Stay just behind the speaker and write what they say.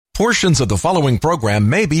Portions of the following program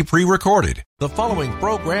may be pre-recorded. The following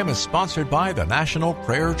program is sponsored by the National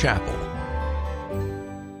Prayer Chapel.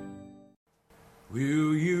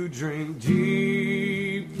 Will you drink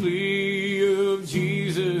deeply of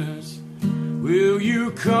Jesus? Will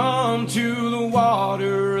you come to the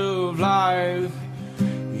water of life?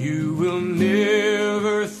 You will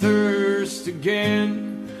never thirst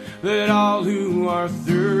again. Let all who are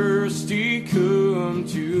thirsty come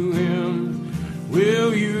to him.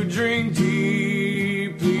 Will you drink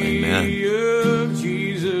deeply of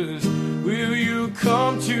Jesus? Will you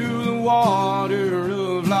come to the water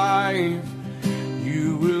of life?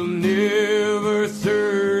 You will never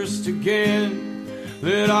thirst again.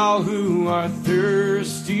 Let all who are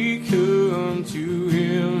thirsty come to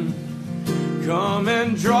him. Come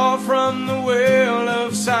and draw from the well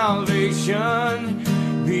of salvation.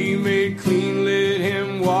 Be made clean, let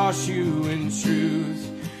him wash you in truth.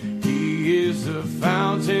 He is the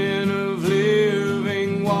fountain of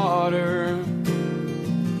living water.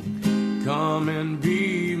 Come and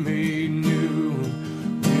be made new.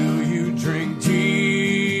 Will you drink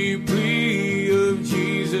deeply of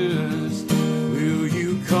Jesus? Will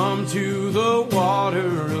you come to the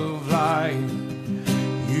water of life?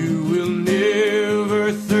 You will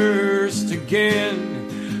never thirst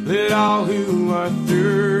again. Let all who are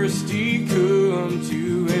thirsty come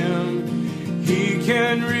to him. He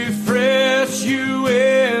can refresh you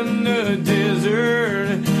in the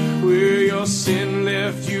desert where your sin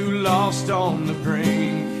left you lost on the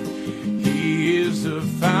brink. He is the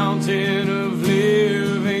fountain of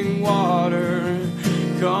living water.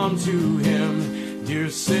 Come to him, dear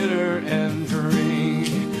sinner, and drink.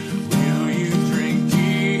 Will you drink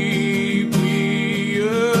deeply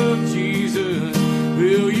of Jesus?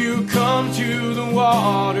 Will you come to the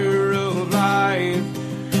water of life?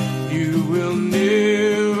 You will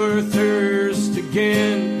never thirst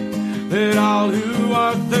again. Let all who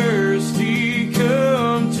are thirsty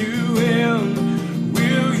come to him.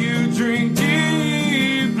 Will you drink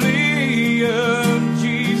deeply of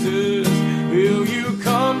Jesus? Will you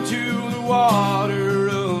come to the water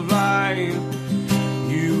of life?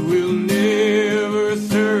 You will never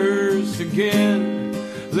thirst again.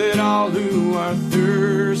 Let all who are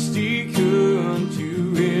thirsty come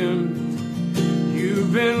to him.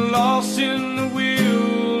 You've been lost in the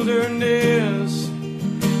wilderness,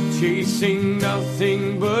 chasing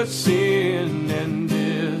nothing but sin and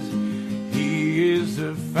death. He is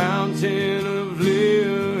the fountain of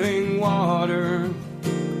living water.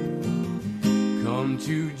 Come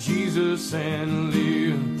to Jesus and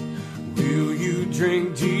live. Will you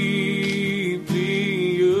drink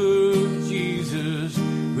deeply of Jesus?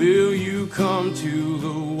 Will you come to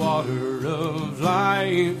the water of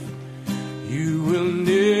life? You will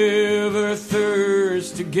never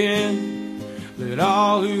thirst again. Let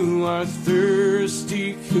all who are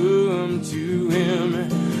thirsty come to him.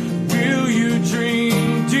 Will you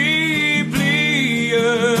drink deeply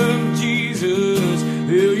of Jesus?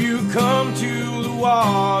 Will you come to the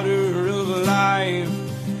water of life?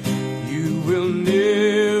 You will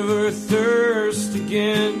never thirst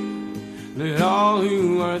again. Let all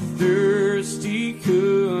who are thirsty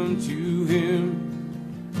come to him.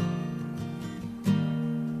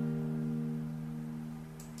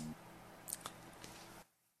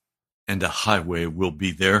 And a highway will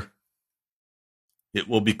be there. It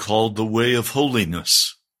will be called the way of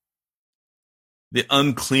holiness. The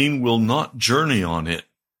unclean will not journey on it.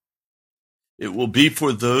 It will be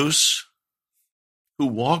for those who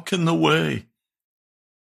walk in the way.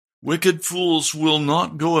 Wicked fools will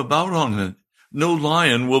not go about on it. No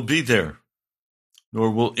lion will be there,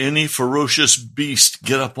 nor will any ferocious beast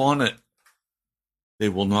get up on it. They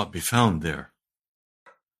will not be found there.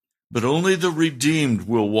 But only the redeemed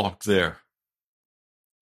will walk there.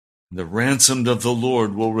 The ransomed of the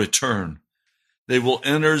Lord will return. They will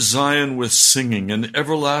enter Zion with singing, and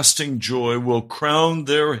everlasting joy will crown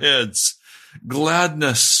their heads.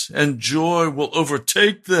 Gladness and joy will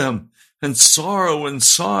overtake them, and sorrow and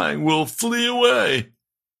sighing will flee away.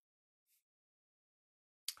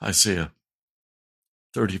 Isaiah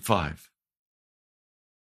 35.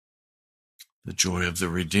 The joy of the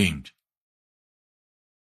redeemed.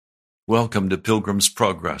 Welcome to Pilgrim's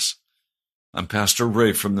Progress. I'm Pastor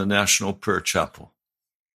Ray from the National Prayer Chapel.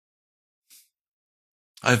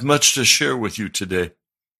 I have much to share with you today.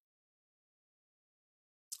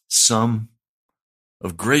 Some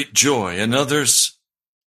of great joy and others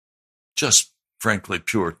just frankly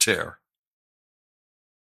pure terror.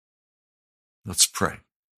 Let's pray.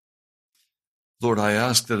 Lord, I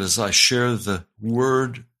ask that as I share the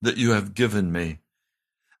word that you have given me,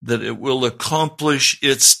 that it will accomplish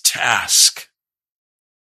its task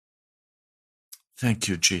Thank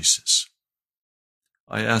you, Jesus.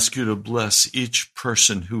 I ask you to bless each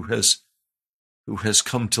person who has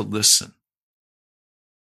come to listen.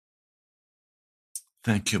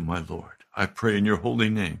 Thank you, my Lord. I pray in your holy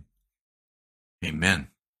name. Amen.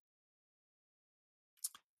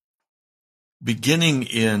 Beginning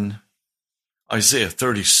in Isaiah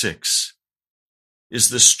 36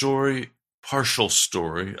 is the partial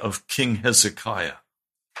story of King Hezekiah.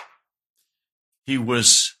 He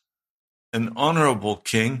was an honorable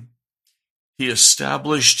king. He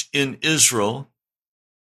established in Israel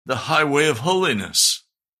the highway of holiness.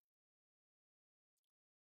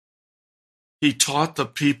 He taught the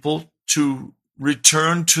people to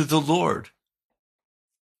return to the Lord.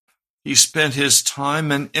 He spent his time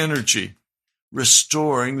and energy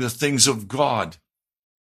restoring the things of God.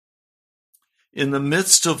 In the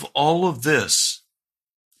midst of all of this,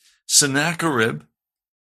 Sennacherib,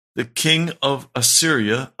 the king of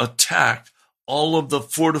Assyria, attacked all of the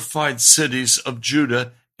fortified cities of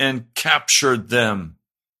Judah and captured them.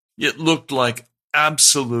 It looked like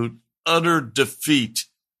absolute, utter defeat.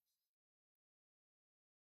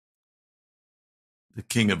 The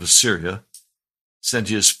king of Assyria sent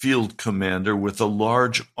his field commander with a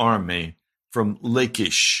large army from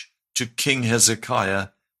Lachish to King Hezekiah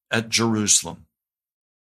at Jerusalem.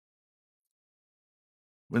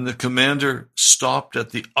 When the commander stopped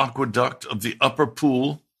at the aqueduct of the upper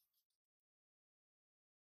pool,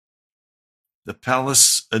 the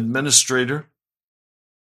palace administrator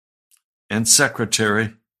and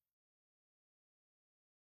secretary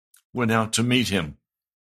went out to meet him.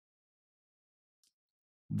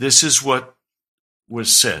 This is what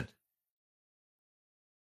was said.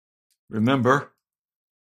 Remember,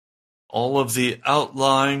 all of the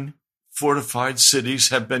outlying fortified cities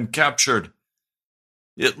have been captured.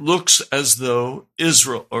 It looks as though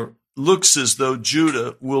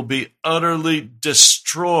Judah will be utterly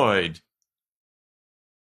destroyed.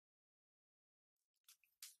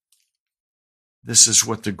 This is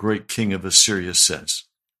what the great king of Assyria says.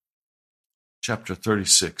 Chapter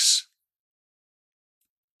 36.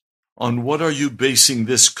 On what are you basing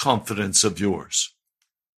this confidence of yours?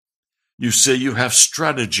 You say you have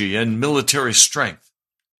strategy and military strength,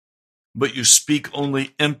 but you speak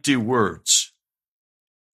only empty words.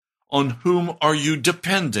 On whom are you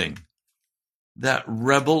depending? That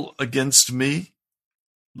rebel against me?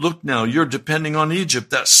 Look now, you're depending on Egypt,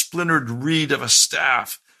 that splintered reed of a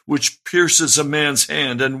staff, which pierces a man's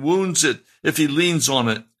hand and wounds it if he leans on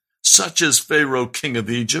it. Such is Pharaoh, king of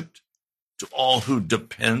Egypt, to all who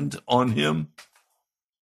depend on him.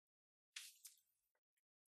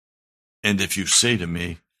 And if you say to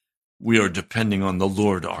me, we are depending on the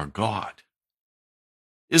Lord our God,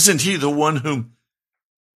 isn't he the one whom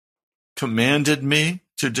commanded me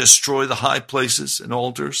to destroy the high places and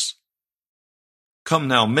altars? Come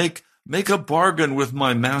now, make a bargain with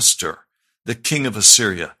my master, the king of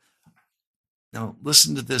Assyria. Now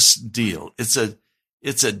listen to this deal. It's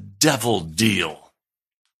a devil deal.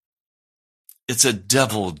 It's a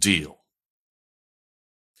devil deal.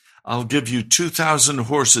 I'll give you 2,000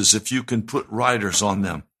 horses if you can put riders on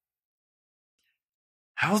them.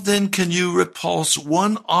 How then can you repulse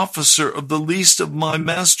one officer of the least of my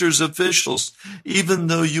master's officials, even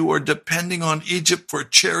though you are depending on Egypt for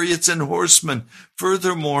chariots and horsemen?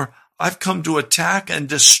 Furthermore, I've come to attack and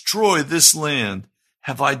destroy this land.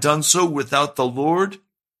 Have I done so without the Lord?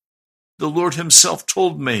 The Lord himself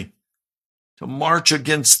told me to march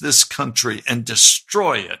against this country and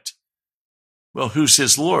destroy it. Well, who's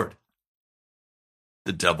his Lord?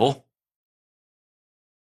 The devil.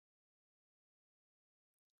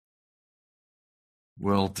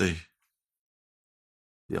 Well, the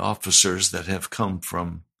officers that have come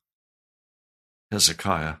from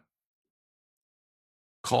Hezekiah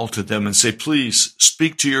call to them and say, please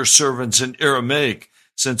speak to your servants in Aramaic,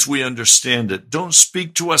 since we understand it. Don't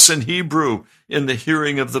speak to us in Hebrew in the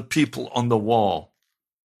hearing of the people on the wall.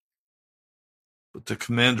 But the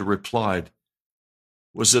commander replied,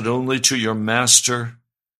 was it only to your master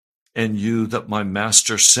and you that my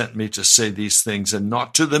master sent me to say these things, and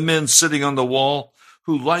not to the men sitting on the wall,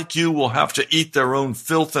 who like you will have to eat their own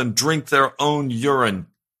filth and drink their own urine?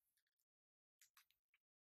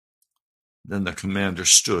 Then the commander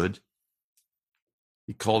stood.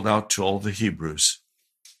 He called out to all the Hebrews,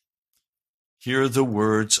 hear the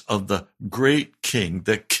words of the great king,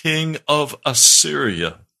 the king of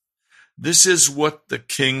Assyria. This is what the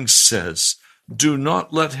king says. Do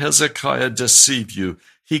not let Hezekiah deceive you.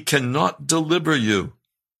 He cannot deliver you.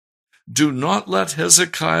 Do not let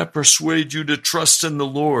Hezekiah persuade you to trust in the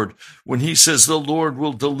Lord when he says the Lord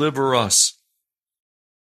will deliver us.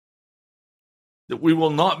 that we will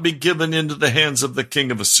not be given into the hands of the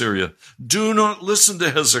king of Assyria. Do not listen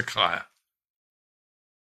to Hezekiah.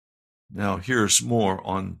 Now here's more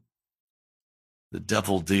on the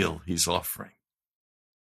devil deal he's offering.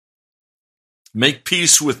 Make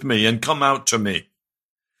peace with me and come out to me.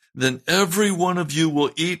 Then every one of you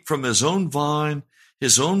will eat from his own vine,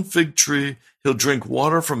 his own fig tree. He'll drink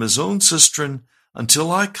water from his own cistern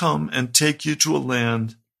until I come and take you to a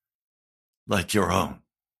land like your own.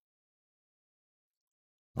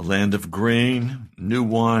 A land of grain, new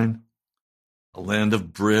wine, a land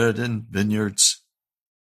of bread and vineyards.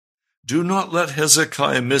 Do not let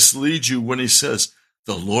Hezekiah mislead you when he says,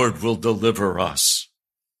 the Lord will deliver us.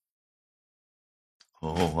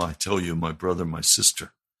 Oh, I tell you, my brother, my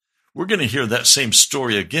sister, we're going to hear that same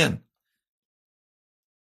story again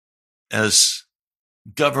as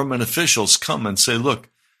government officials come and say, look,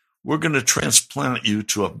 we're going to transplant you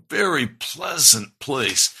to a very pleasant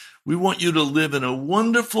place. We want you to live in a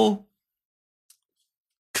wonderful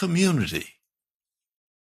community.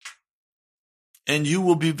 And you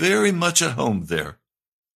will be very much at home there.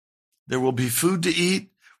 There will be food to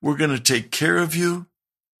eat. We're going to take care of you.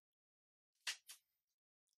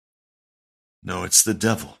 No, it's the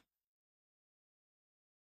devil.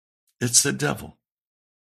 It's the devil.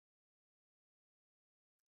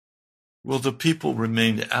 Well, the people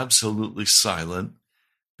remained absolutely silent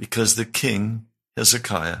because the king,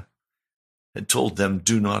 Hezekiah, had told them,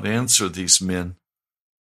 do not answer these men.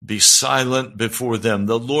 Be silent before them.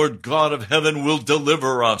 The Lord God of heaven will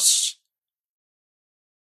deliver us.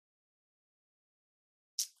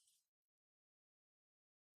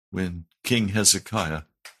 When King Hezekiah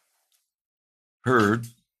heard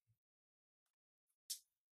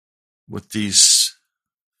what these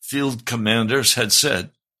field commanders had said,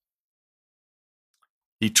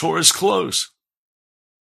 he tore his clothes.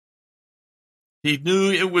 He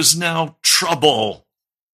knew it was now trouble.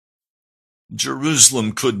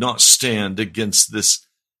 Jerusalem could not stand against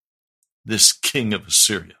this king of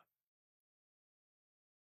Assyria.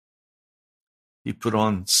 He put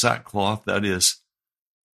on sackcloth, that is,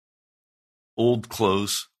 old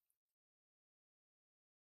clothes.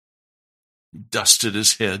 He dusted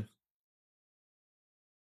his head.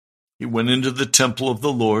 He went into the temple of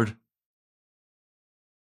the Lord.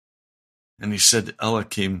 And he said to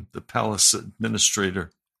Eliakim, the palace administrator,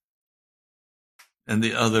 and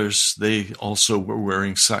the others, they also were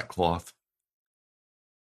wearing sackcloth.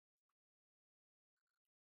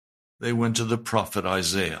 They went to the prophet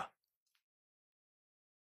Isaiah.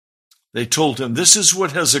 They told him, this is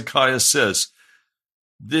what Hezekiah says.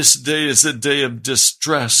 This day is a day of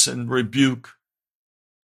distress and rebuke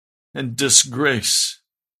and disgrace,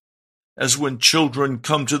 as when children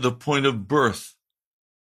come to the point of birth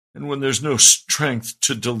and when there's no strength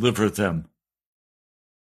to deliver them.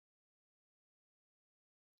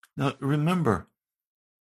 Now, remember,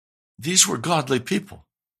 these were godly people.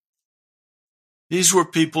 These were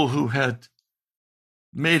people who had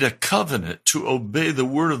made a covenant to obey the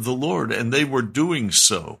word of the Lord, and they were doing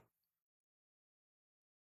so.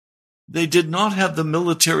 They did not have the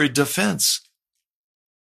military defense.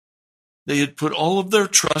 They had put all of their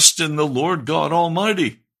trust in the Lord God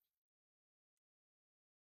Almighty.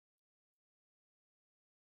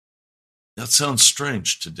 That sounds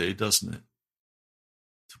strange today, doesn't it?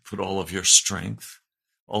 To put all of your strength,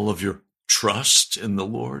 all of your trust in the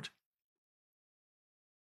Lord.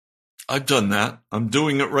 I've done that. I'm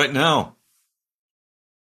doing it right now.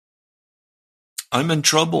 I'm in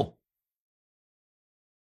trouble.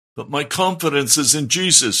 But my confidence is in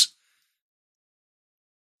Jesus.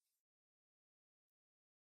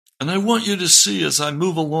 And I want you to see as I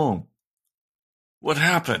move along what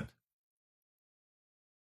happened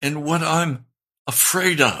and what I'm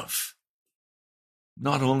afraid of,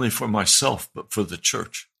 not only for myself, but for the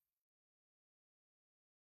church.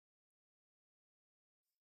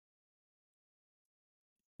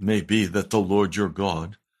 It may be that the Lord your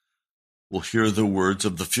God will hear the words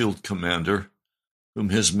of the field commander, whom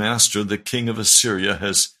his master, the king of Assyria,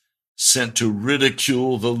 has sent to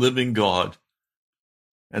ridicule the living God,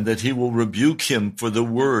 and that he will rebuke him for the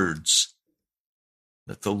words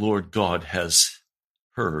that the Lord God has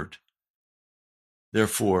heard.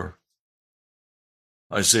 Therefore,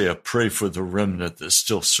 Isaiah, pray for the remnant that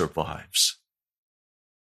still survives.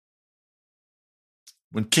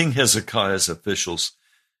 When King Hezekiah's officials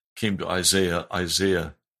came to Isaiah,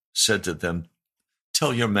 Isaiah said to them,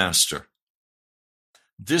 tell your master,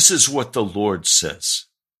 this is what the Lord says.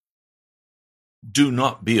 Do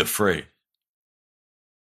not be afraid.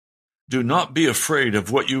 Do not be afraid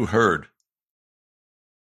of what you heard.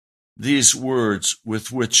 These words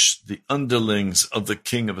with which the underlings of the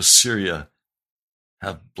king of Assyria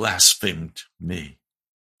have blasphemed me.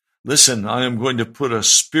 Listen, I am going to put a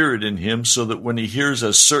spirit in him so that when he hears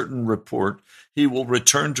a certain report, he will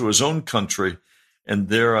return to his own country, and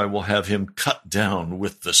there I will have him cut down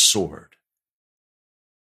with the sword."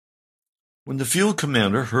 When the field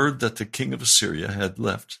commander heard that the king of Assyria had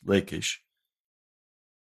left Lachish,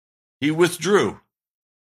 he withdrew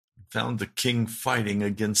and found the king fighting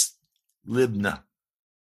against Libnah.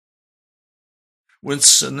 When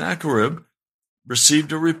Sennacherib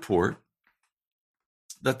received a report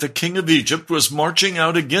that the king of Egypt was marching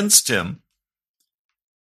out against him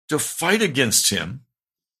to fight against him,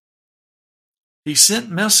 he sent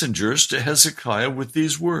messengers to Hezekiah with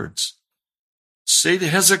these words: "Say to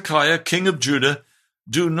Hezekiah, king of Judah,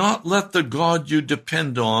 do not let the God you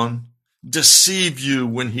depend on deceive you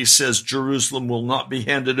when he says Jerusalem will not be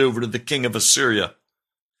handed over to the king of Assyria.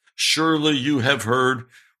 Surely you have heard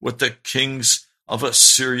what the kings of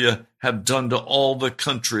Assyria have done to all the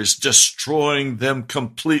countries, destroying them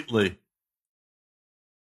completely.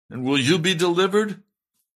 And will you be delivered?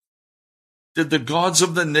 Did the gods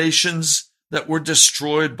of the nations that were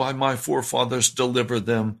destroyed by my forefathers deliver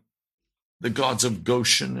them? The gods of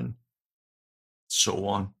Goshen and so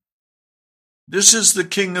on. This is the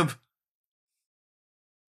king of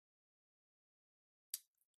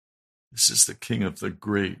the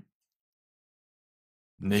great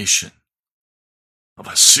nation of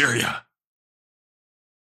Assyria."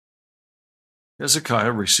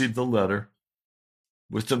 Hezekiah received the letter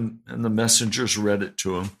with them, and the messengers read it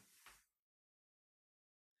to him.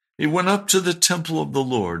 He went up to the temple of the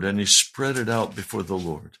Lord, and he spread it out before the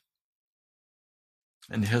Lord.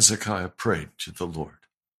 And Hezekiah prayed to the Lord.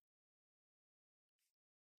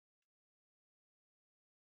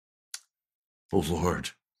 "O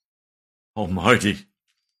Lord, Almighty,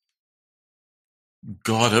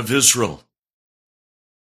 God of Israel,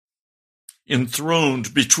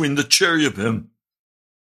 enthroned between the cherubim,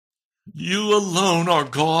 you alone are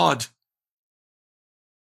God.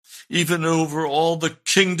 Even over all the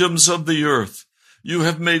kingdoms of the earth, you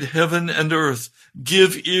have made heaven and earth.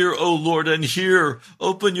 Give ear, O Lord, and hear.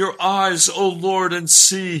 Open your eyes, O Lord, and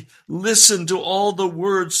see. Listen to all the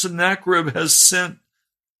words Sennacherib has sent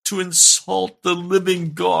to insult the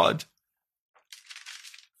living God.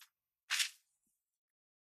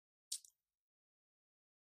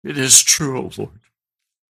 It is true, O Lord,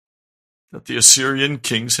 that the Assyrian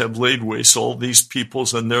kings have laid waste all these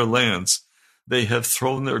peoples and their lands. They have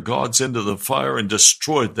thrown their gods into the fire and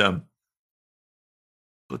destroyed them.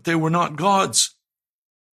 But they were not gods,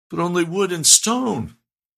 but only wood and stone,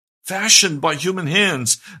 fashioned by human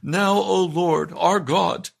hands. Now, O Lord, our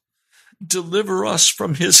God, deliver us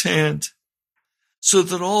from his hand, so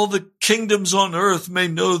that all the kingdoms on earth may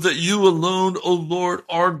know that you alone, O Lord,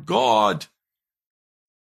 are God."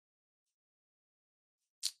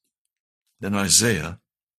 Then Isaiah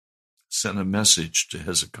sent a message to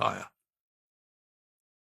Hezekiah.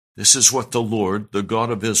 "This is what the Lord, the God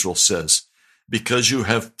of Israel, says. Because you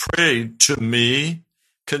have prayed to me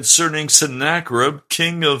concerning Sennacherib,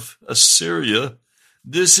 king of Assyria,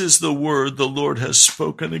 this is the word the Lord has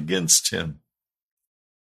spoken against him."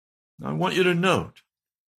 Now, I want you to note,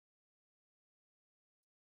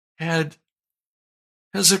 had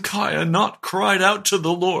Hezekiah not cried out to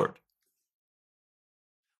the Lord,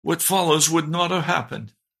 what follows would not have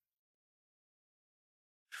happened.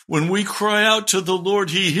 When we cry out to the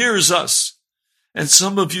Lord, he hears us. And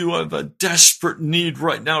some of you have a desperate need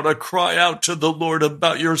right now to cry out to the Lord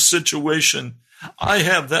about your situation. I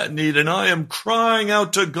have that need, and I am crying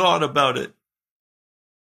out to God about it.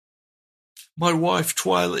 My wife,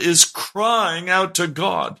 Twyla, is crying out to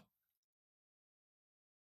God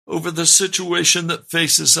over the situation that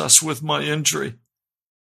faces us with my injury.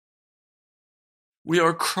 We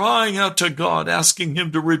are crying out to God, asking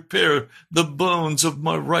him to repair the bones of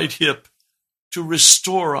my right hip, to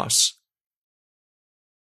restore us.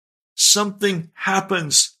 Something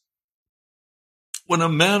happens when a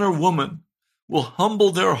man or woman will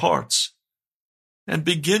humble their hearts and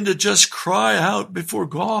begin to just cry out before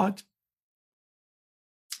God.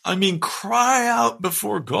 I mean, cry out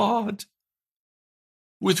before God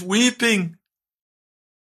with weeping.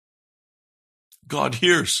 God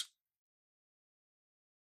hears.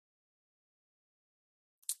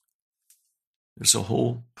 There's a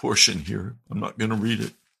whole portion here. I'm not going to read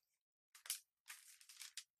it.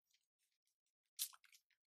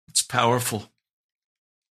 It's powerful.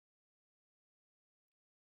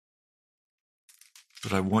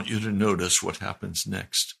 But I want you to notice what happens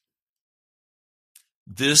next.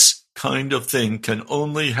 This kind of thing can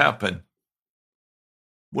only happen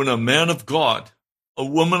when a man of God, a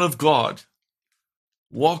woman of God,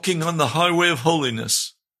 walking on the highway of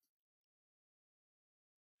holiness,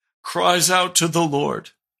 cries out to the Lord.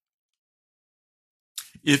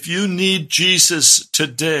 If you need Jesus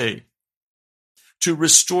today to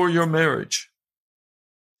restore your marriage,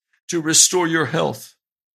 to restore your health,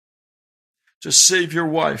 to save your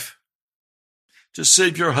wife, to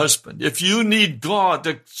save your husband, if you need God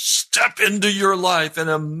to step into your life in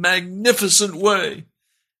a magnificent way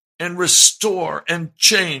and restore and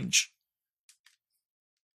change,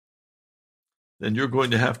 then you're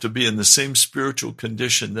going to have to be in the same spiritual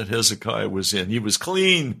condition that Hezekiah was in. He was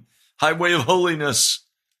clean, highway of holiness.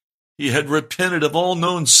 He had repented of all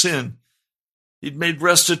known sin. He'd made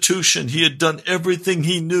restitution. He had done everything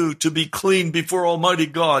he knew to be clean before Almighty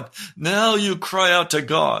God. Now you cry out to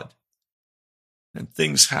God, and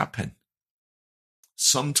things happen.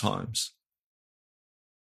 Sometimes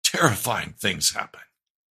terrifying things happen.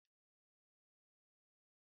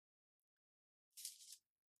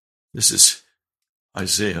 This is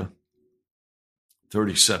Isaiah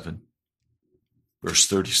 37, verse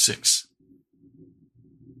 36.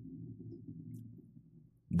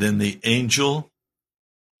 Then the angel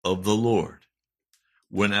of the Lord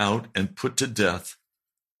went out and put to death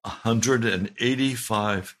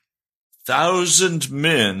 185,000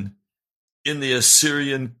 men in the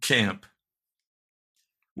Assyrian camp.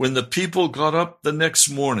 When the people got up the next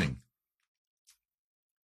morning,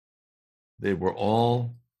 they were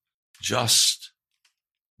all just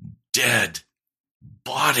dead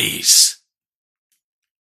bodies.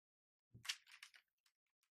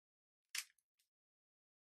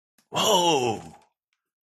 Whoa!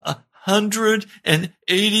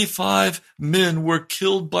 185 men were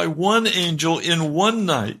killed by one angel in one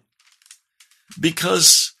night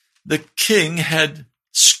because the king had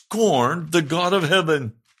scorned the God of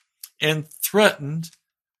heaven and threatened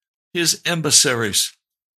his emissaries.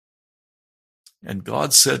 And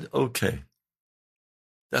God said, okay,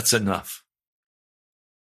 that's enough.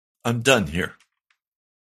 I'm done here.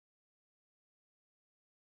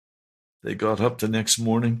 They got up the next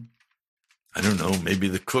morning. I don't know, maybe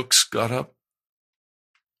the cooks got up.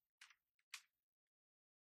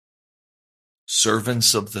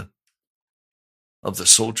 Servants of the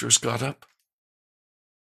soldiers got up.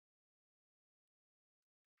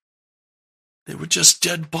 They were just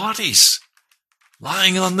dead bodies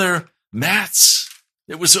lying on their mats.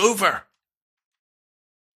 It was over.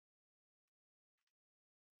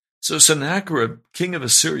 So Sennacherib, king of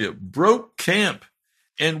Assyria, broke camp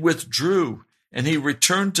and withdrew, and he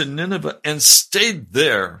returned to Nineveh and stayed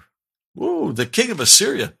there. Whoa, the king of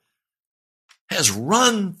Assyria has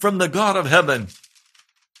run from the God of heaven.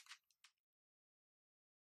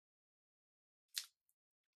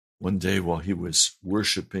 One day while he was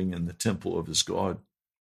worshiping in the temple of his God,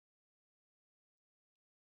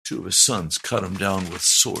 two of his sons cut him down with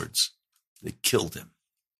swords. They killed him.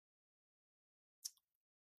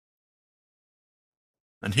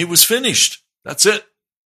 And he was finished. That's it.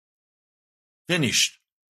 Finished.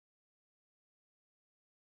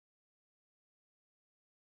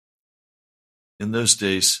 In those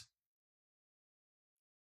days,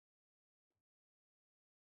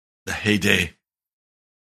 the heyday,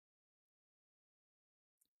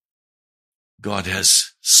 God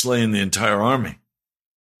has slain the entire army.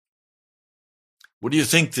 What do you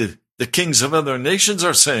think the kings of other nations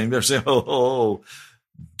are saying? They're saying, oh,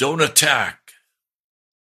 don't attack.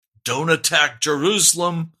 Don't attack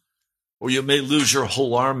Jerusalem, or you may lose your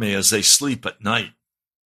whole army as they sleep at night.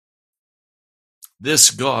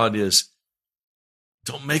 This God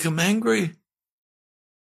don't make him angry.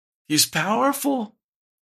 He's powerful.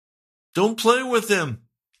 Don't play with him.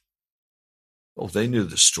 Oh, they knew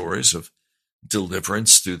the stories of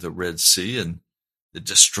deliverance through the Red Sea and the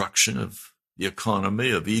destruction of the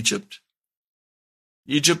economy of Egypt.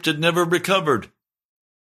 Egypt had never recovered.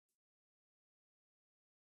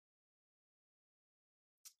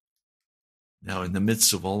 Now, in the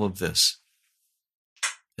midst of all of this,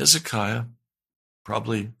 Hezekiah,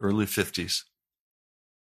 probably early 50s,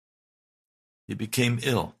 he became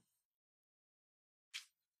ill.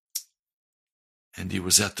 And he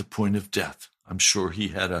was at the point of death. I'm sure he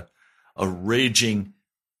had a raging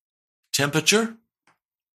temperature.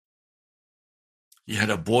 He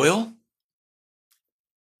had a boil.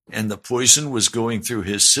 And the poison was going through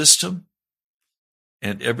his system.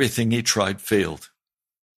 And everything he tried failed.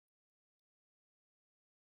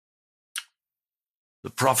 The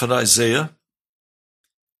prophet Isaiah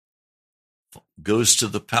goes to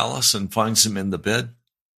the palace and finds him in the bed.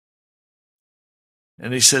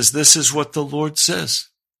 And he says, this is what the Lord says.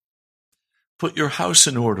 Put your house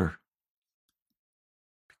in order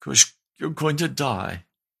because you're going to die.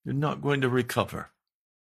 You're not going to recover.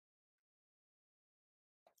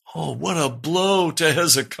 Oh, what a blow to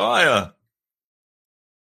Hezekiah.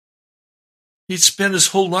 He'd spent his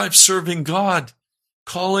whole life serving God,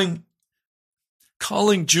 calling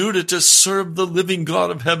Judah to serve the living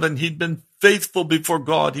God of heaven. He'd been faithful before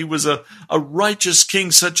God. He was a righteous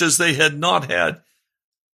king such as they had not had,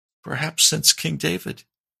 perhaps since King David.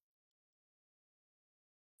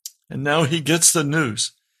 And now he gets the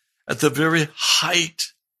news at the very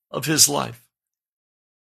height of his life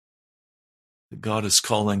that God is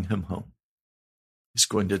calling him home. He's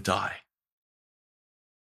going to die.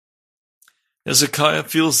 Hezekiah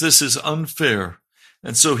feels this is unfair,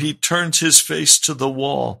 and so he turns his face to the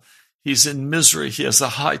wall. He's in misery. He has a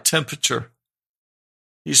high temperature.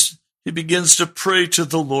 He begins to pray to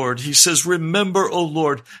the Lord. He says, "Remember, O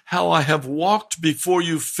Lord, how I have walked before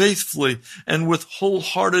you faithfully and with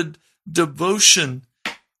wholehearted devotion,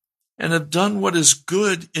 and have done what is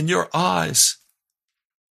good in your eyes."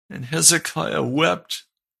 And Hezekiah wept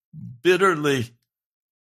bitterly.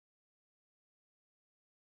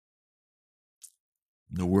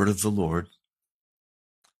 The word of the Lord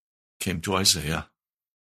came to Isaiah.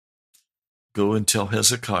 Go and tell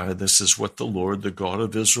Hezekiah, this is what the Lord, the God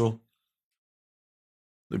of Israel,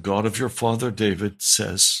 the God of your father David,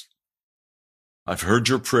 says. I've heard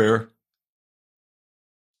your prayer.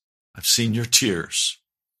 I've seen your tears.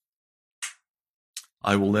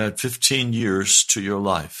 I will add 15 years to your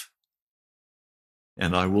life,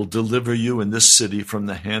 and I will deliver you in this city from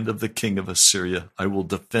the hand of the king of Assyria. I will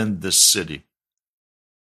defend this city.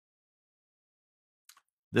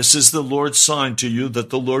 This is the Lord's sign to you that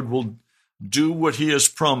the Lord will do what he has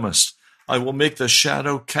promised. I will make the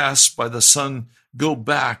shadow cast by the sun go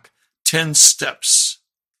back 10 steps.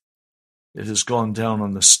 It has gone down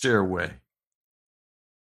on the stairway.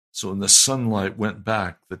 So when the sunlight went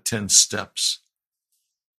back the 10 steps,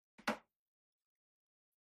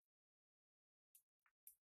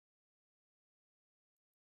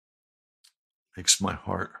 makes my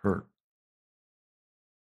heart hurt.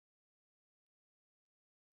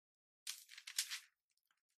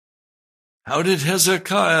 How did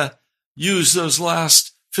Hezekiah use those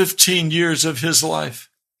last 15 years of his life?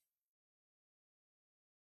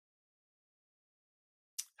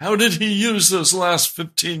 How did he use those last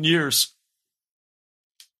 15 years?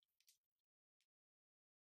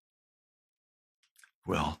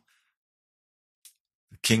 Well,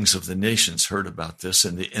 the kings of the nations heard about this,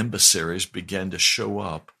 and the emissaries began to show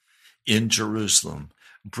up in Jerusalem,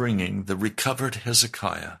 bringing the recovered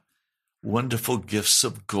Hezekiah wonderful gifts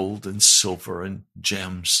of gold and silver and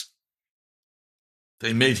gems.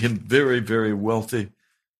 They made him very, very wealthy.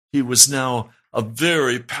 He was now a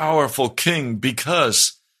very powerful king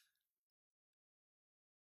because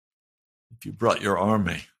if you brought your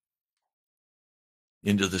army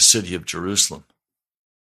into the city of Jerusalem,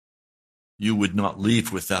 you would not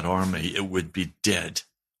leave with that army. It would be dead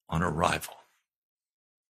on arrival.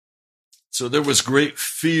 So there was great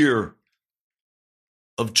fear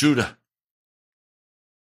of Judah.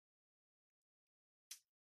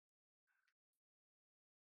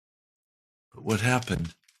 But what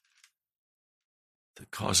happened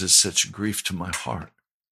that causes such grief to my heart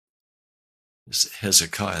is that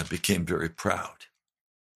Hezekiah became very proud.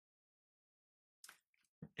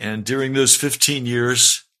 And during those 15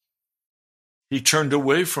 years, he turned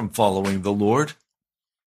away from following the Lord.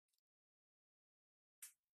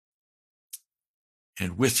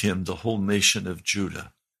 And with him, the whole nation of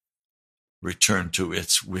Judah returned to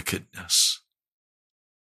its wickedness.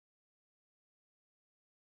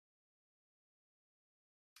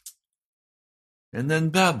 And then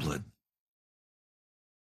Babylon,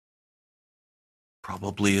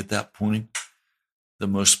 probably at that point, the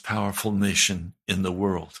most powerful nation in the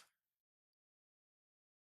world.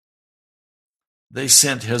 They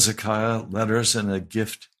sent Hezekiah letters and a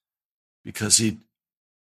gift because the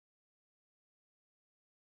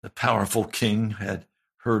powerful king had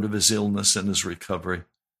heard of his illness and his recovery.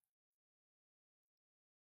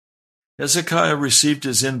 Hezekiah received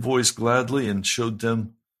his envoys gladly and showed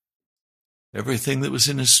them everything that was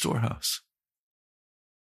in his storehouse.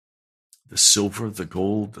 The silver, the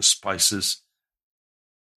gold, the spices,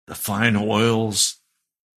 the fine oils,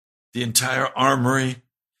 the entire armory,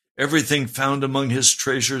 everything found among his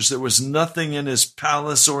treasures. There was nothing in his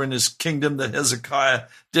palace or in his kingdom that Hezekiah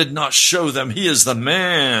did not show them. He is the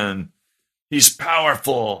man. He's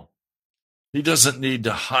powerful. He doesn't need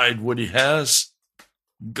to hide what he has.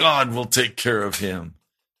 God will take care of him.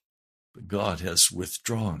 But God has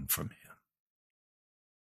withdrawn from him.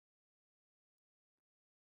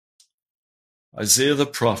 Isaiah the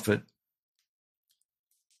prophet,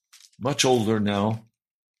 much older now,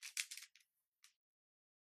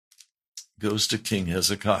 goes to King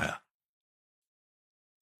Hezekiah.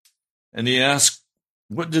 And he asks,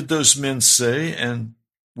 what did those men say and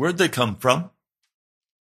where'd they come from?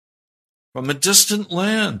 From a distant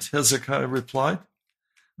land, Hezekiah replied.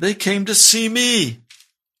 They came to see me.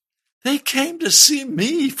 They came to see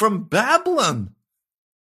me from Babylon.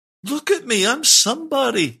 Look at me, I'm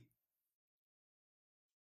somebody.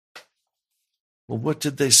 Well, what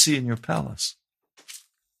did they see in your palace?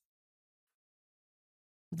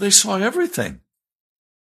 They saw everything.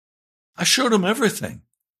 I showed them everything.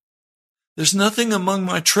 There's nothing among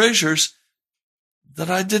my treasures that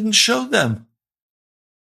I didn't show them.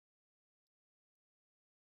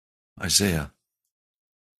 Isaiah,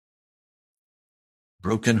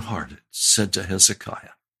 broken-hearted, said to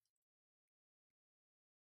Hezekiah,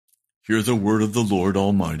 hear the word of the Lord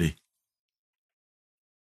Almighty.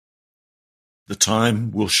 The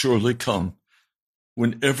time will surely come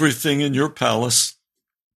when everything in your palace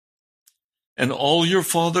and all your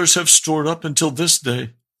fathers have stored up until this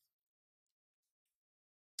day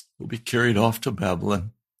will be carried off to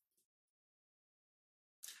Babylon.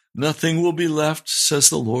 Nothing will be left, says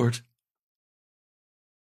the Lord.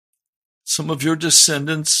 Some of your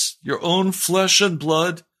descendants, your own flesh and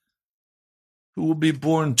blood, who will be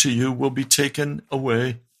born to you, will be taken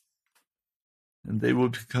away, and they will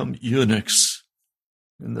become eunuchs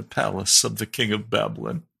in the palace of the king of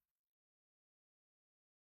Babylon.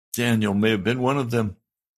 Daniel may have been one of them.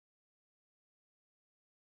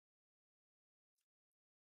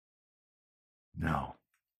 No.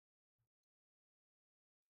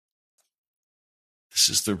 This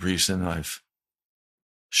is the reason I've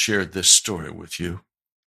shared this story with you.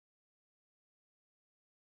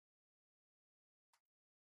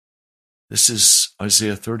 This is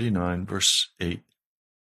Isaiah 39, verse 8.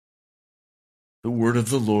 The word of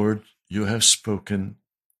the Lord you have spoken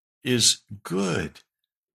is good.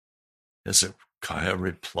 Hezekiah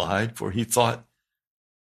replied, for he thought,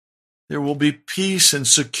 there will be peace and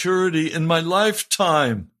security in my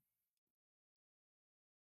lifetime.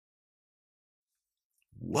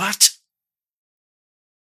 What?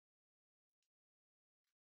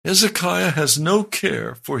 Hezekiah has no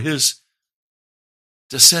care for his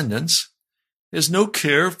descendants, has no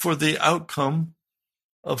care for the outcome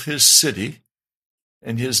of his city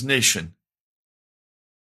and his nation.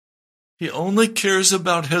 He only cares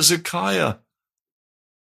about Hezekiah.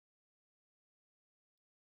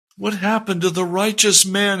 What happened to the righteous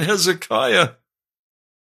man Hezekiah?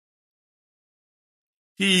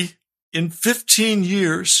 He, in 15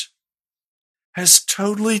 years, has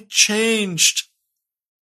totally changed.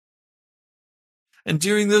 And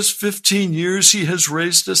during those 15 years, he has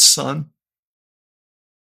raised a son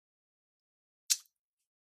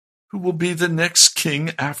who will be the next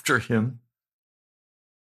king after him,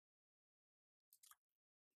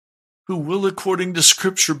 who will, according to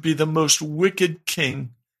Scripture, be the most wicked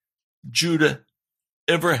king Judah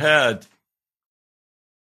ever had,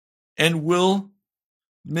 and will,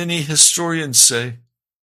 many historians say,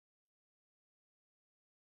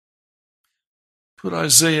 put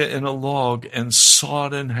Isaiah in a log and saw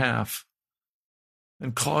it in half,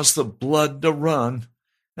 and cause the blood to run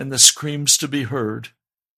and the screams to be heard.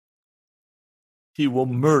 He will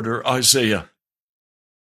murder Isaiah,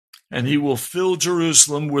 and he will fill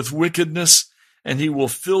Jerusalem with wickedness, and he will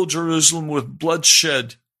fill Jerusalem with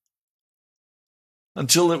bloodshed,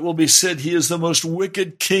 until it will be said he is the most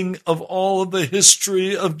wicked king of all of the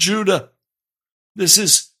history of Judah. This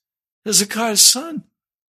is Hezekiah's son.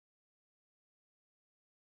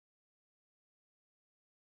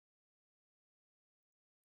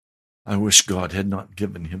 I wish God had not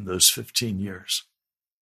given him those 15 years.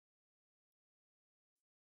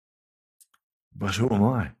 But who am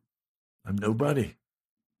I? I'm nobody.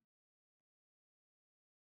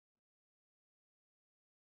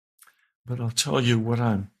 But I'll tell you what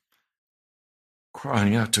I'm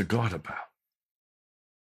crying out to God about.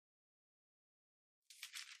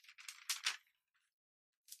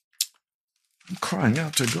 I'm crying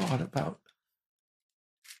out to God about,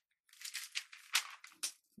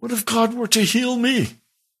 what if God were to heal me?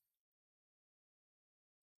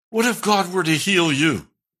 What if God were to heal you?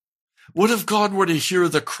 What if God were to hear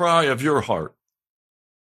the cry of your heart?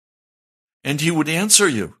 And he would answer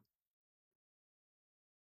you.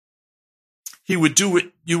 He would do what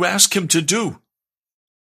you ask him to do.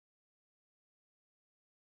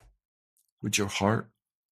 Would your heart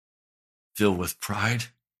fill with pride?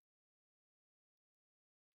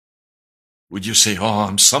 Would you say, oh,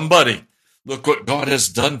 I'm somebody. Look what God has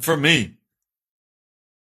done for me.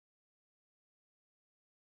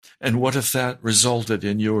 And what if that resulted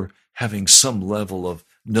in your having some level of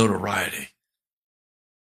notoriety?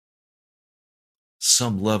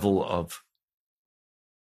 some level of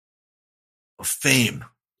fame?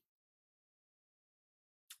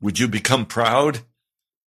 Would you become proud?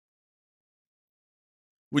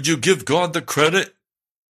 Would you give God the credit?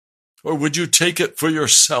 Or would you take it for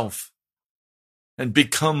yourself and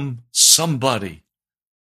become somebody?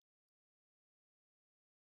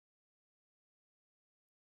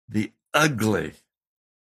 The ugly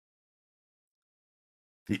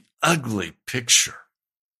picture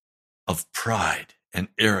of pride and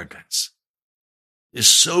arrogance is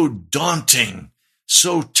so daunting,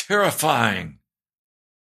 so terrifying.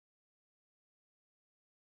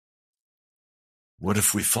 What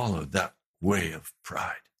if we followed that way of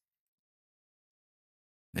pride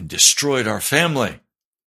and destroyed our family,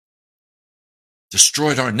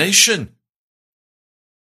 destroyed our nation?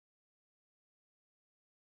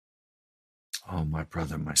 Oh, my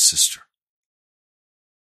brother, my sister.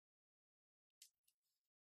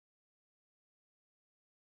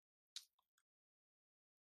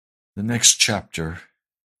 The next chapter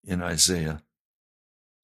in Isaiah,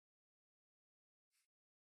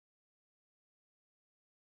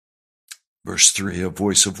 verse 3, a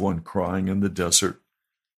voice of one crying in the desert,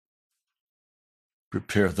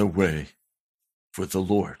 prepare the way for the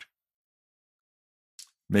Lord.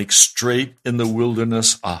 Make straight in the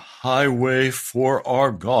wilderness a highway for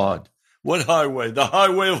our God. What highway? The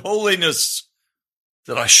highway of holiness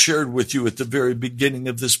that I shared with you at the very beginning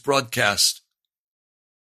of this broadcast.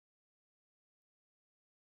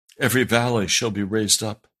 Every valley shall be raised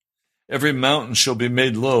up. Every mountain shall be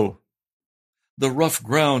made low. The rough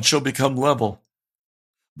ground shall become level.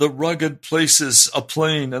 The rugged places a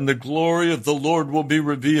plain, and the glory of the Lord will be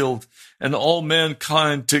revealed, and all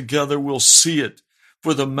mankind together will see it,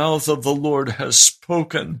 for the mouth of the Lord has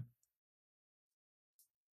spoken.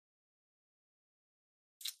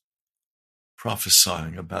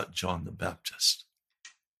 Prophesying about John the Baptist.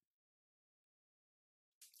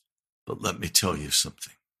 But let me tell you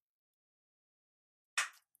something.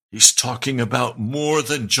 He's talking about more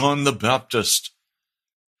than John the Baptist.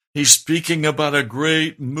 He's speaking about a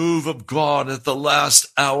great move of God at the last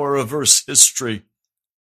hour of Earth's history,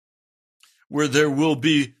 where there will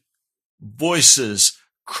be voices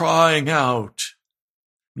crying out,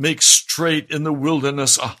 make straight in the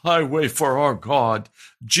wilderness a highway for our God.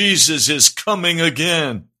 Jesus is coming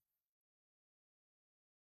again.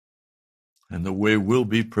 And the way will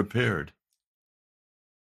be prepared.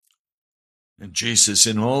 And Jesus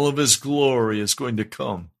in all of his glory is going to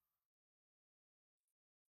come.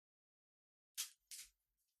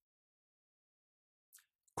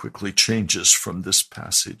 Quickly changes from this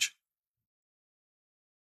passage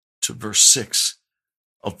to verse 6.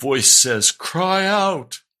 A voice says, cry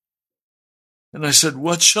out. And I said,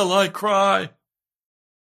 what shall I cry?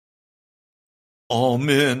 All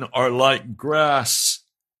men are like grass,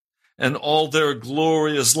 and all their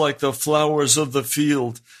glory is like the flowers of the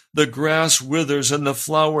field. The grass withers and the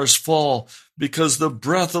flowers fall, because the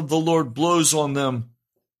breath of the Lord blows on them.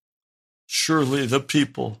 Surely the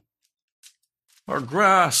people are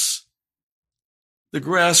grass. The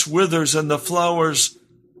grass withers and the flowers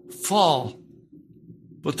fall,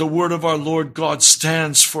 but the word of our Lord God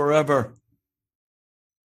stands forever.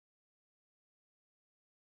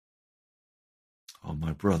 Oh,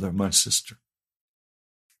 my brother, my sister.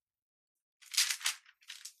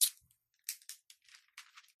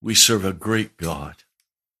 We serve a great God.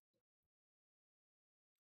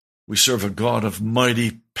 We serve a God of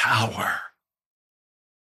mighty power.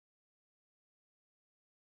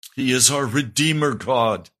 He is our Redeemer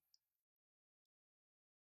God.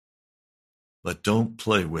 But don't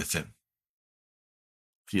play with him.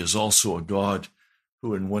 He is also a God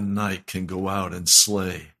who in one night can go out and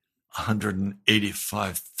slay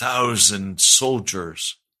 185,000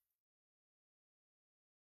 soldiers.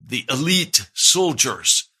 The elite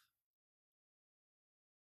soldiers.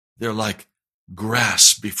 They're like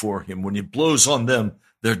grass before him. When he blows on them,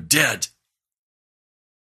 they're dead.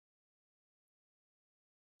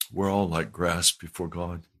 We're all like grass before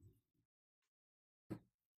God.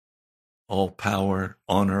 All power,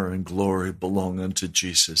 honor, and glory belong unto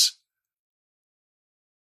Jesus.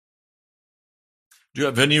 Do you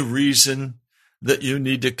have any reason that you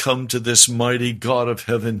need to come to this mighty God of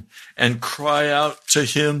heaven and cry out to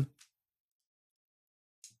him?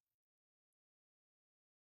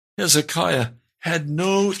 Hezekiah had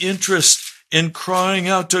no interest in crying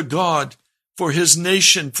out to God for his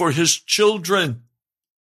nation, for his children.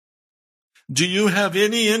 Do you have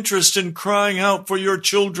any interest in crying out for your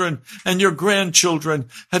children and your grandchildren?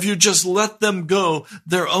 Have you just let them go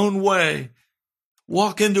their own way,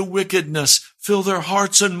 walk into wickedness, fill their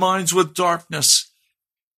hearts and minds with darkness?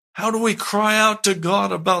 How do we cry out to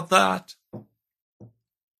God about that?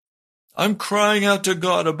 I'm crying out to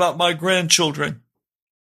God about my grandchildren.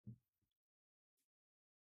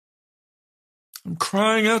 I'm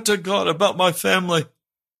crying out to God about my family.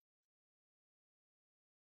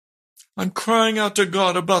 I'm crying out to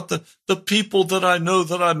God about the people that I know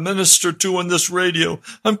that I minister to on this radio.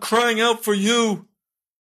 I'm crying out for you.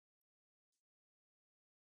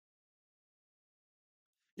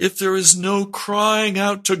 If there is no crying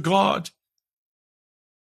out to God,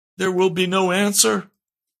 there will be no answer.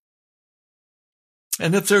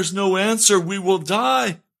 And if there's no answer, we will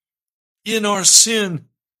die in our sin.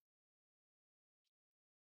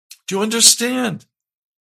 Do you understand?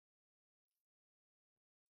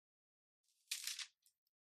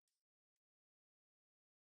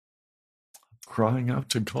 Crying out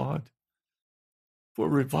to God for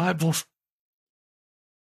revival.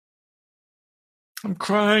 I'm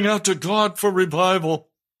crying out to God for revival,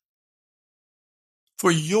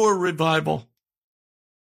 for your revival.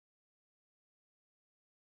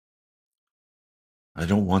 I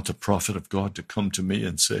don't want the prophet of God to come to me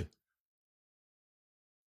and say,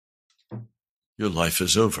 your life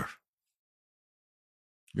is over.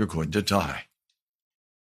 You're going to die.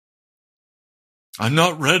 I'm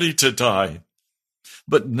not ready to die,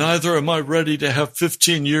 but neither am I ready to have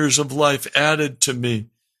 15 years of life added to me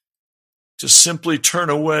to simply turn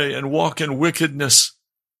away and walk in wickedness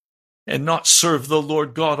and not serve the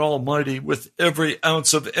Lord God Almighty with every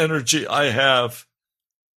ounce of energy I have.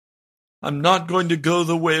 I'm not going to go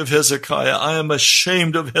the way of Hezekiah. I am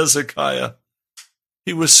ashamed of Hezekiah.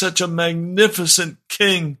 He was such a magnificent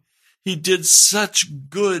king. He did such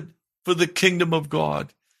good for the kingdom of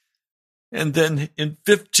God. And then in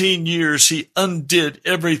 15 years, he undid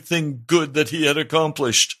everything good that he had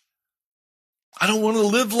accomplished. I don't want to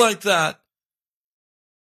live like that.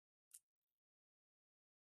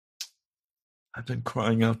 I've been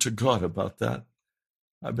crying out to God about that.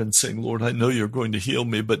 I've been saying, Lord, I know you're going to heal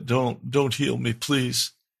me, but don't heal me,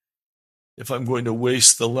 please. If I'm going to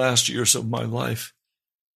waste the last years of my life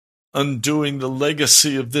undoing the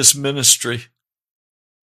legacy of this ministry,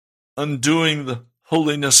 undoing the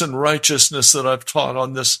holiness and righteousness that I've taught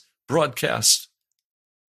on this broadcast.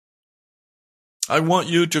 I want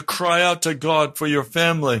you to cry out to God for your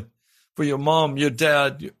family, for your mom, your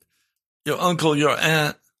dad, your uncle, your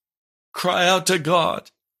aunt. Cry out to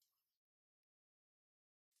God,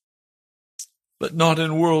 but not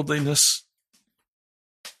in worldliness,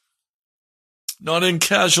 not in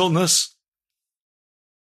casualness.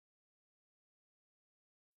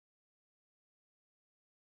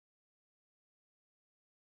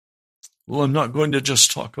 Well, I'm not going to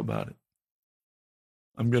just talk about it.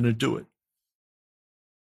 I'm going to do it.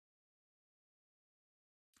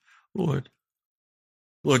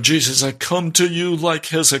 Lord Jesus, I come to you like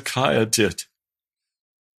Hezekiah did.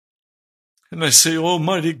 And I say,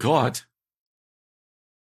 Almighty God,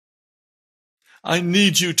 I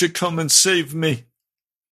need you to come and save me.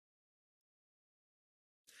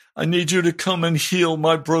 I need you to come and heal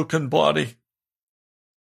my broken body.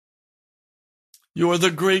 You are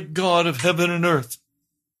the great God of heaven and earth.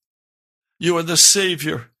 You are the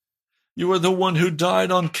Savior. You are the one who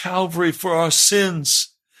died on Calvary for our sins.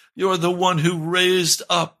 You are the one who raised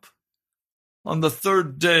up on the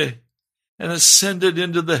third day and ascended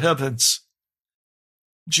into the heavens.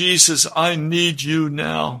 Jesus, I need you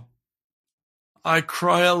now. I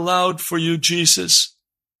cry aloud for you, Jesus,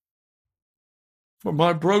 for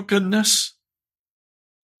my brokenness.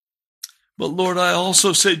 But Lord, I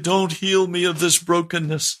also say, don't heal me of this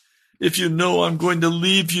brokenness if you know I'm going to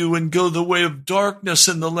leave you and go the way of darkness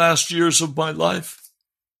in the last years of my life.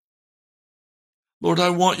 Lord,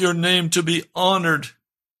 I want your name to be honored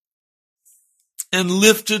and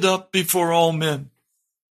lifted up before all men,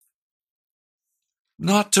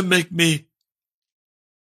 not to make me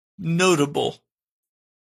notable,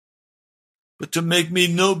 but to make me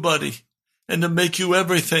nobody and to make you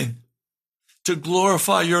everything, to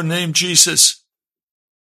glorify your name, Jesus.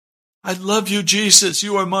 I love you, Jesus.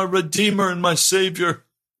 You are my Redeemer and my Savior,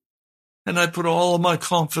 and I put all of my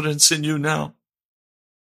confidence in you now.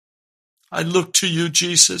 I look to you,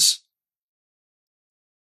 Jesus.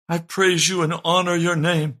 I praise you and honor your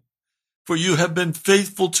name, for you have been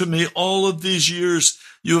faithful to me all of these years.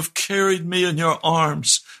 You have carried me in your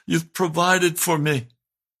arms. You've provided for me.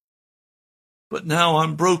 But now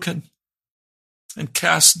I'm broken and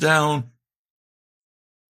cast down,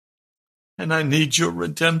 and I need your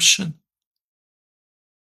redemption.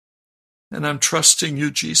 And I'm trusting you,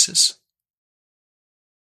 Jesus.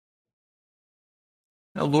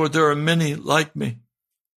 Now, Lord, there are many like me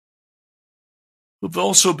who've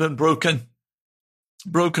also been broken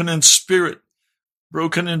broken in spirit,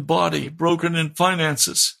 broken in body, broken in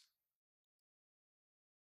finances.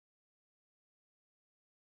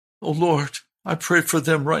 Oh Lord, I pray for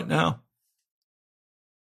them right now.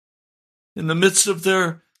 In the midst of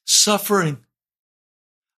their suffering,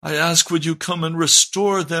 I ask, would you come and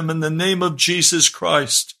restore them in the name of Jesus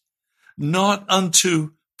Christ, not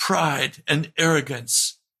unto pride and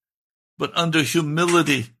arrogance, but unto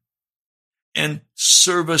humility and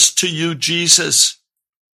service to you, Jesus.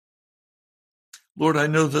 Lord, I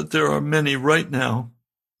know that there are many right now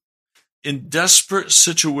in desperate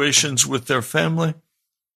situations with their family,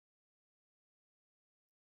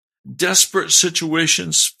 desperate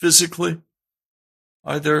situations physically,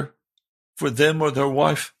 either for them or their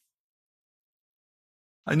wife.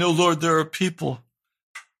 I know, Lord, there are people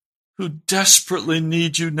who desperately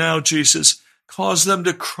need you now, Jesus. Cause them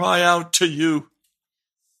to cry out to you.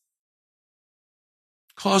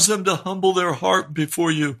 Cause them to humble their heart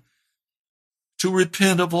before you, to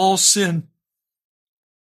repent of all sin,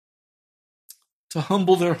 to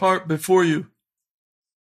humble their heart before you,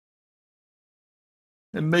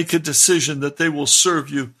 and make a decision that they will serve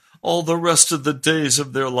you all the rest of the days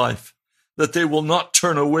of their life, that they will not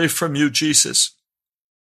turn away from you, Jesus.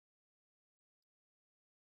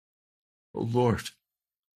 Oh Lord,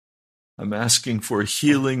 I'm asking for a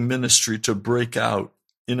healing ministry to break out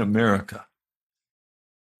in America.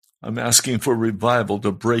 I'm asking for revival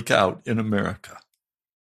to break out in America.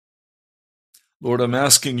 Lord, I'm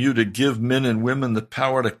asking you to give men and women the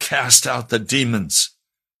power to cast out the demons,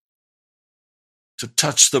 to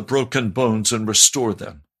touch the broken bones and restore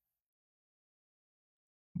them.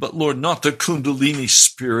 But Lord, not the kundalini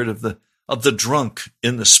spirit of the drunk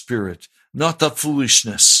in the spirit, not the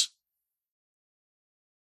foolishness.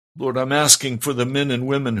 Lord, I'm asking for the men and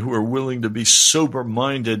women who are willing to be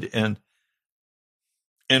sober-minded and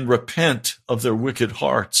repent of their wicked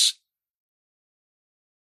hearts.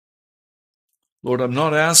 Lord, I'm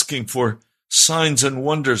not asking for signs and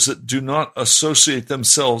wonders that do not associate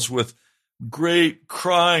themselves with great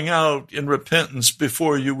crying out in repentance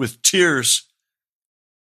before you with tears.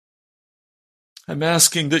 I'm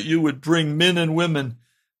asking that you would bring men and women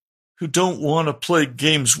who don't want to play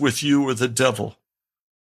games with you or the devil,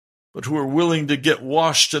 but who are willing to get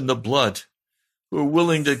washed in the blood, who are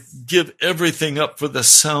willing to give everything up for the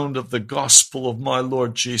sound of the gospel of my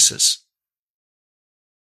Lord Jesus.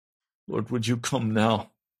 Lord, would you come now?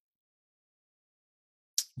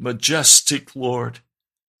 Majestic Lord,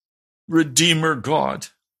 Redeemer God,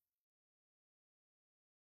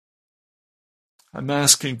 I'm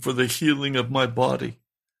asking for the healing of my body.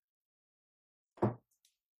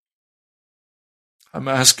 I'm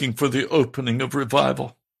asking for the opening of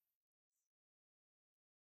revival.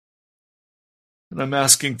 And I'm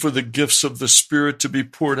asking for the gifts of the Spirit to be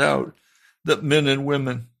poured out, that men and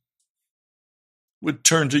women would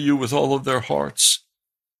turn to you with all of their hearts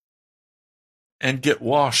and get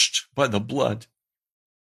washed by the blood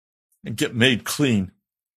and get made clean.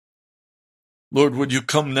 Lord, would you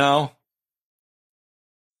come now?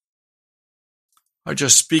 I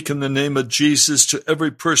just speak in the name of Jesus to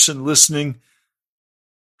every person listening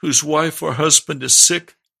whose wife or husband is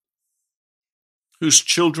sick, whose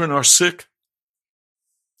children are sick,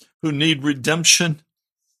 who need redemption,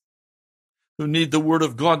 who need the word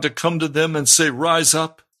of God to come to them and say, rise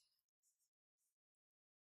up.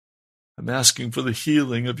 I'm asking for the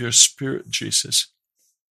healing of your Spirit, Jesus.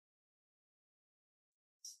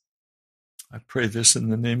 I pray this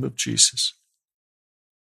in the name of Jesus.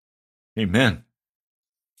 Amen.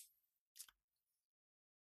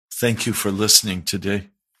 Thank you for listening today.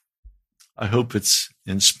 I hope it's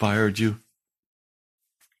inspired you,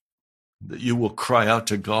 that you will cry out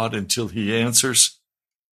to God until he answers,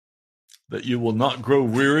 that you will not grow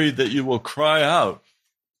weary, that you will cry out.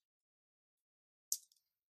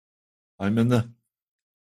 I'm in the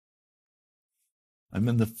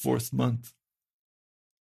 4th month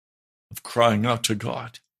of crying out to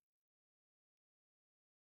God.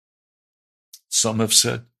 Some have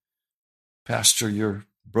said, Pastor, your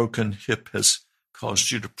broken hip has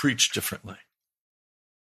caused you to preach differently.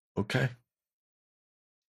 Okay.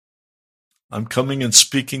 I'm coming and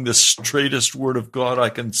speaking the straightest word of God I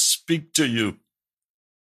can speak to you.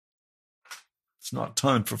 It's not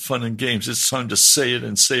time for fun and games. It's time to say it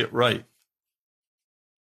and say it right.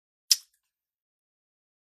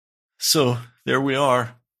 So there we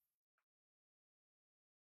are.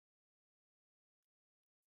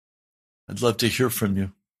 I'd love to hear from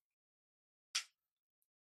you.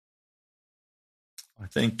 I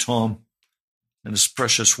thank Tom and his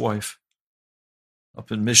precious wife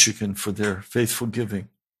up in Michigan for their faithful giving.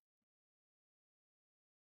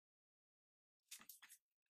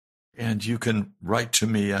 And you can write to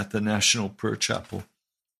me at the National Prayer Chapel,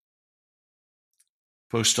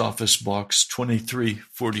 Post Office Box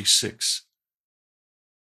 2346,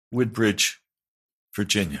 Woodbridge,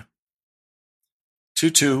 Virginia,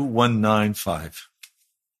 22195.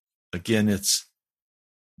 Again, it's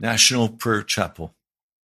National Prayer Chapel,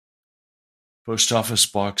 Post Office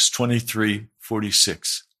Box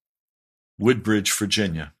 2346, Woodbridge,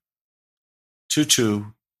 Virginia,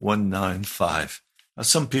 22195. Now,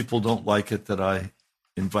 some people don't like it that I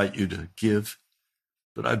invite you to give,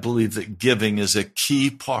 but I believe that giving is a key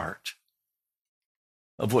part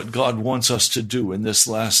of what God wants us to do in this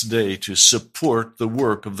last day to support the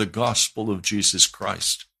work of the gospel of Jesus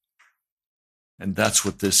Christ. And that's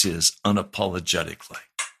what this is, unapologetically.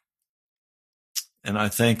 And I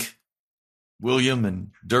thank William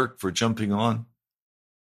and Dirk for jumping on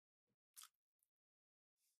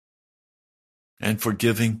and for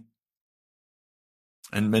giving,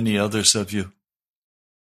 and many others of you.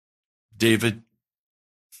 David,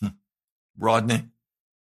 Rodney.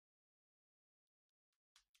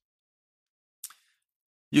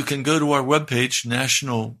 You can go to our webpage,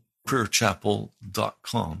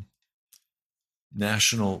 nationalprayerchapel.com.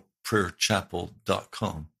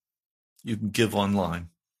 nationalprayerchapel.com. You can give online.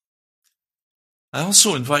 I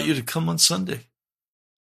also invite you to come on Sunday.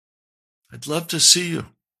 I'd love to see you.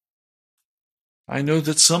 I know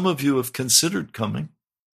that some of you have considered coming.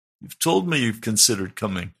 You've told me you've considered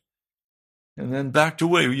coming, and then backed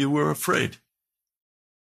away. You were afraid.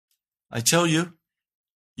 I tell you,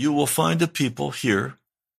 you will find a people here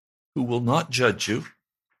who will not judge you,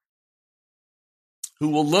 who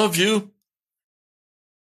will love you,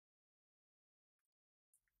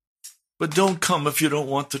 but don't come if you don't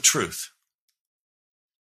want the truth.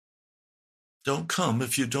 Don't come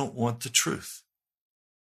if you don't want the truth.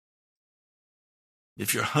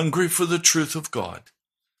 If you're hungry for the truth of God,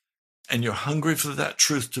 and you're hungry for that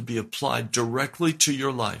truth to be applied directly to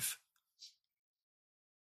your life,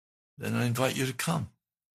 then I invite you to come.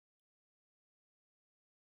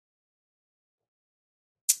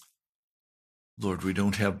 Lord, we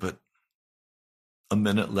don't have but a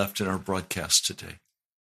minute left in our broadcast today.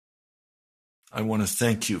 I want to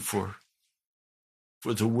thank you for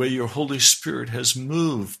the way your Holy Spirit has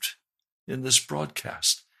moved in this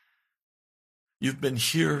broadcast. You've been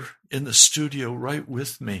here in the studio right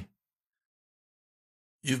with me.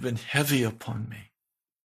 You've been heavy upon me.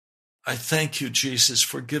 I thank you, Jesus,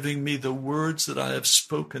 for giving me the words that I have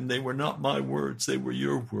spoken. They were not my words, they were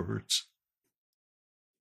your words.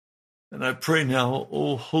 And I pray now,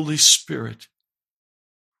 O Holy Spirit,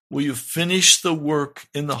 will you finish the work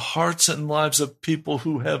in the hearts and lives of people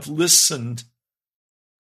who have listened?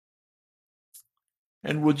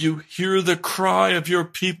 And would you hear the cry of your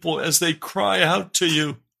people as they cry out to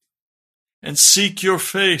you and seek your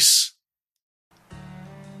face?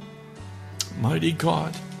 Mighty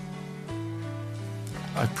God,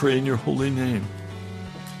 I pray in your holy name.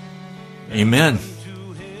 Amen.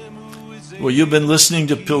 Well, you've been listening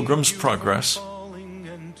to Pilgrim's Progress.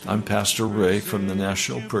 I'm Pastor Ray from the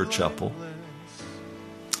National Prayer Chapel.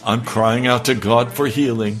 I'm crying out to God for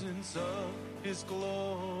healing.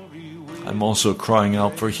 I'm also crying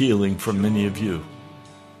out for healing from many of you.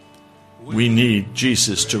 We need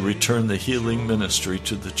Jesus to return the healing ministry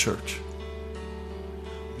to the church.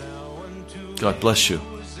 God bless you.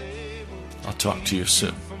 I'll talk to you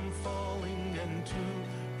soon.